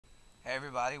Hey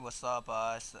everybody, what's up?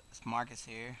 It's Marcus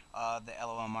here, the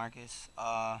LOL Marcus.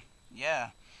 Yeah,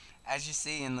 as you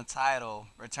see in the title,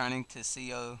 returning to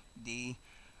COD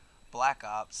Black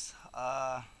Ops.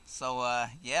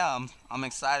 Yeah, I'm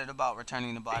excited about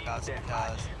returning to Black Ops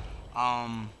because,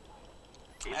 um,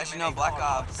 as you know, Black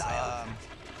Ops, yeah,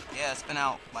 it's been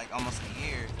out like almost a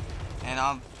year, and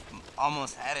I've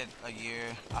almost had it a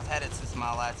year. I've had it since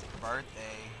my last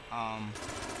birthday.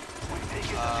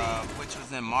 Which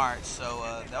was in March, so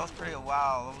that was pretty a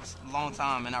while. It was a long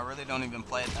time, and I really don't even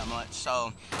play it that much.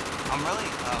 So I'm really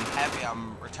happy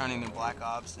I'm returning to Black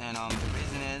Ops, and the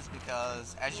reason is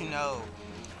because, as you know,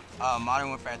 Modern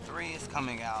Warfare 3 is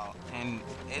coming out, and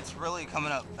it's really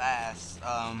coming up fast.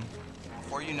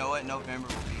 Before you know it, November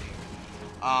will be here.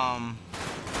 I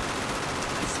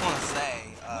just want to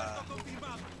say,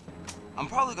 I'm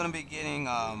probably going to be getting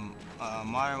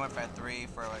Modern Warfare 3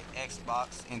 for like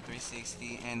Xbox and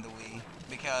 360 and the Wii,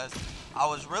 because I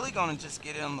was really going to just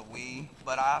get it on the Wii,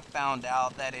 but I found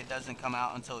out that it doesn't come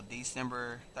out until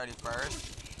December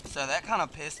 31st, so that kind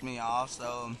of pissed me off.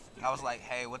 So I was like,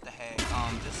 hey, what the heck,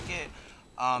 just get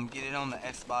it on the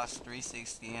Xbox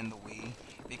 360 and the Wii,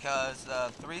 because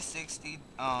 360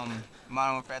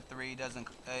 Modern Warfare 3 doesn't,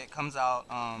 it comes out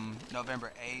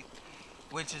November 8th,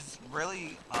 which is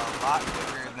really a lot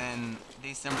quicker than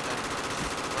December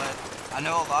 31st. But I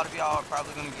know a lot of y'all are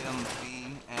probably going to get on the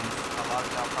Wii, and a lot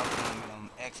of y'all are probably going to get on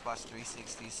Xbox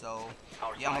 360. So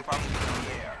yeah, I'm probably get on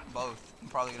both. I'm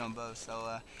probably get on both.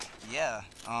 So yeah,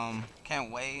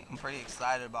 can't wait. I'm pretty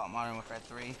excited about Modern Warfare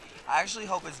 3. I actually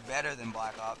hope it's better than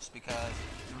Black Ops, because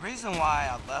the reason why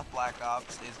I left Black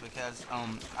Ops is because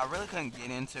I really couldn't get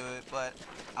into it, but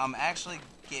I'm actually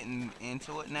getting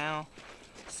into it now.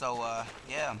 So,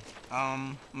 yeah,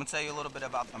 I'm gonna tell you a little bit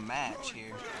about the match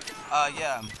here.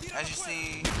 Yeah, as you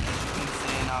see,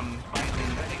 I'm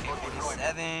using the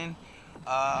AK-47.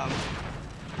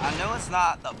 I know it's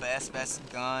not the best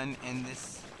gun in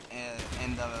this,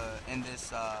 in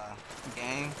this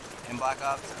game, in Black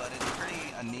Ops, but it's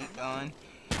pretty a neat gun.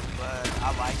 But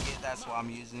I like it, that's why I'm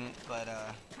using it. But,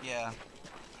 yeah.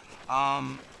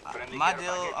 My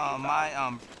deal,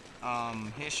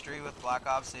 history with Black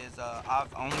Ops is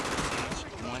I've only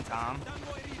prestiged one time.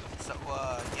 So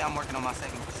yeah, I'm working on my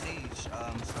second prestige.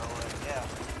 Yeah.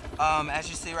 As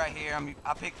you see right here,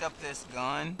 I picked up this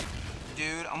gun.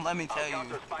 Dude, let me tell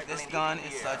you, this gun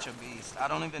is such a beast. I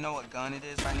don't even know what gun it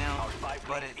is right now,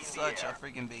 but it's such a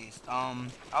freaking beast. I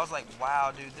was like,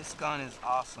 wow, dude, this gun is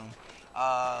awesome.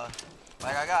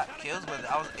 Like, I got kills with it.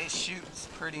 It shoots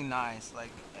pretty nice.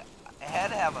 Like, it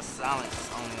had to have a silence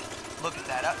on it. Look at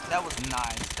that. That was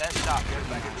nice. That shot pretty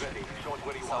nice.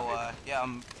 So, yeah,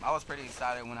 I was pretty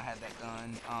excited when I had that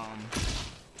gun.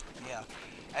 Yeah.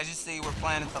 As you see, we're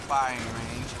playing at the firing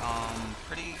range.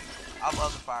 I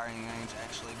love the firing range,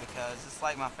 actually, because it's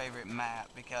like my favorite map,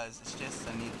 because it's just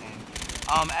a neat game.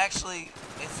 Actually,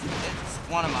 it's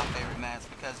one of my favorite maps,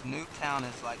 because Nuketown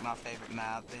is like my favorite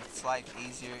map. It's like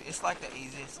easier. It's like the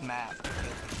easiest map to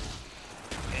kill people.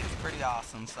 It's pretty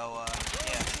awesome. So,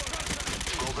 yeah.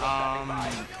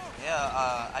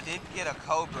 I did get a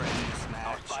Cobra in this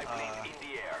match.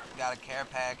 Got a care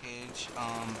package.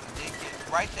 I did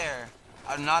get right there.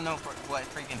 I do not know what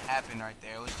freaking happened right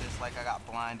there. It was just like I got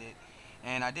blinded,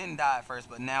 and I didn't die at first,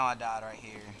 but now I died right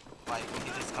here. Like,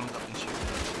 it just comes up and shoots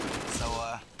me. So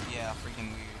yeah, freaking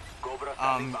weird.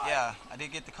 Yeah, I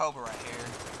did get the Cobra right here.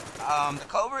 The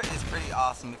Cobra is pretty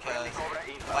awesome because,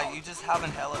 like, you just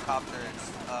having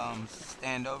helicopters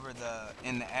stand over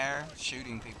in the air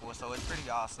shooting people, so it's pretty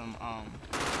awesome.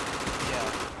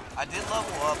 Yeah, I did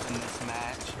level up in this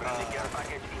match.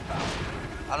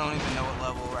 I don't even know what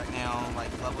level right now,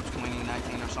 like level 20,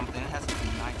 19 or something. It has to be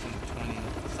 19 or 20.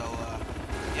 So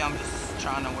yeah, I'm just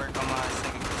trying to work on my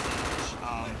second prestige.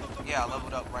 Yeah, I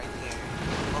leveled up right there,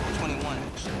 level 21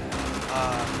 actually.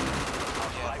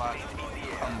 Yeah,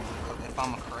 if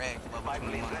I'm correct, level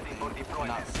 21, I think. I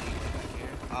cannot see it back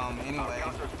here. Anyway,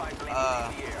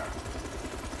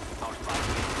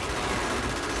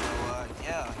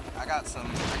 yeah, I got some,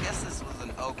 I guess this was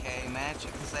an okay match,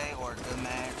 you can say, or a good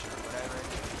match, or whatever.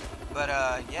 But,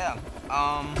 yeah,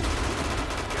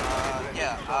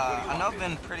 I know I've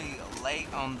been pretty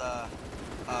late on the,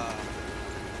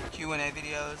 Q&A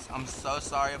videos. I'm so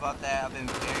sorry about that. I've been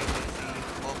very busy.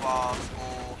 Football,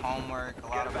 school, homework, a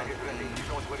lot of other things.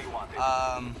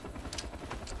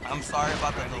 I'm sorry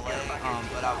about the delay,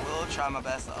 but I will try my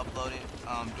best to upload it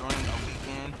during the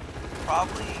weekend.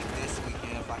 Probably this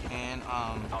weekend if I can.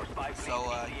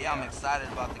 Yeah, I'm excited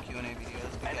about the Q&A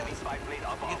videos because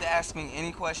you get to ask me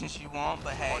any questions you want,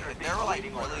 but hey, if there were like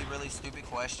really stupid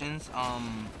questions,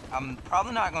 I'm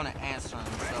probably not going to answer them.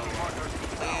 So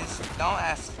please don't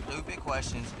ask stupid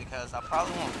questions because I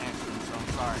probably won't answer them, so I'm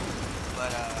sorry. But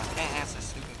I can't answer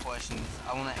stupid questions.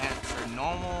 I want to answer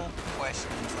normal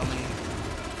questions. I mean,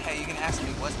 hey, you can ask me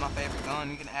what's my favorite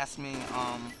gun. You can ask me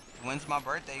when's my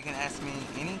birthday. You can ask me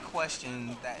any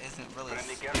question that isn't really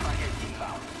stupid.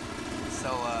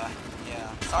 So yeah,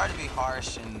 sorry to be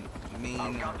harsh and mean.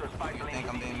 If you think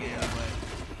I'm being mean, but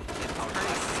it's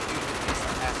pretty stupid just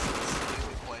to ask a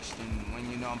stupid question when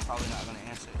you know I'm probably not gonna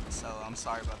answer it. So I'm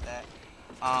sorry about that.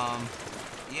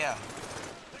 Yeah.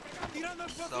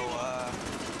 So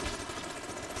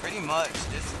pretty much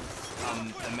this is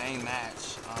the main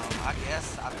match. I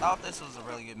guess I thought this was a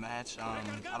really good match.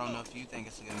 I don't know if you think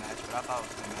it's a good match, but I thought it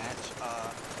was a good match.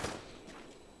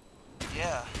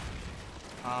 Yeah.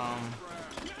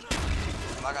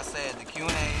 Like I said, the Q&A,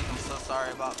 I'm so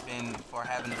sorry about for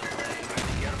having a delay.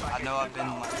 I know I've been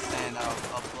like saying that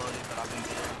I'll upload it, but I've been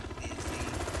very busy,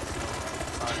 so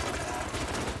sorry about that.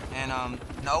 And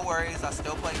no worries, I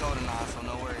still play GoldenEye, so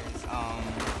no worries.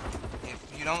 If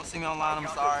you don't see me online, I'm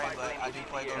sorry, but I do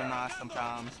play GoldenEye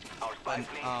sometimes, but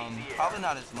probably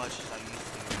not as much as I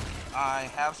used to.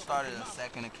 I have started a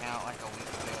second account like a week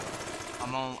ago.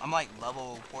 I'm like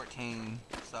level 14,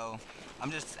 so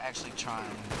I'm just actually trying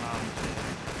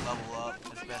to level up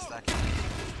as best I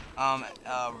can.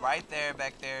 Right there,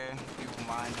 back there, if you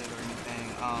mind it or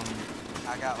anything,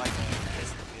 I got like a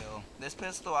pistol kill. This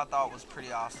pistol I thought was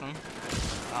pretty awesome.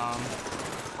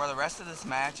 For the rest of this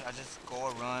match, I just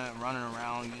go running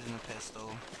around using a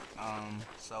pistol.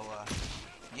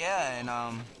 Yeah, and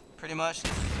pretty much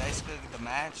this is basically the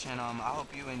match, and I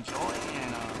hope you enjoy,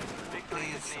 and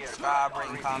please subscribe, rate,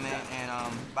 and comment. And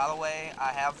by the way,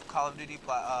 I have Call of Duty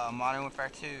Modern Warfare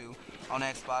 2 on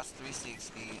Xbox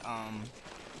 360.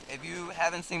 If you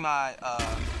haven't seen my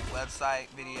website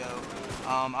video,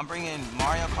 I'm bringing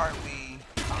Mario Kart Wii,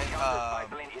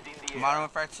 Modern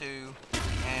Warfare 2,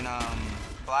 and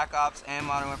Black Ops and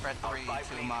Modern Warfare 3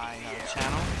 to my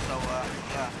channel. So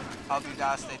yeah, hope you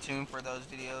guys stay tuned for those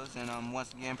videos. And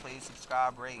once again, please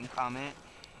subscribe, rate, and comment.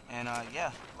 And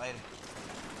yeah, later.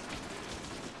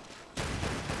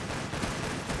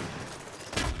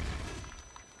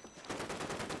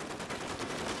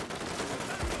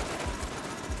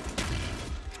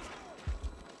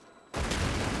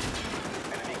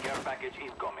 Enemy care package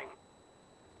incoming.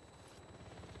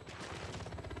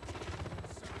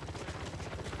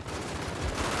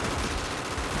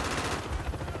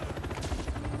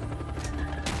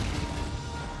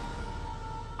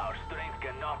 Our strength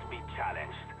cannot be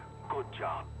challenged. Good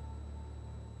job.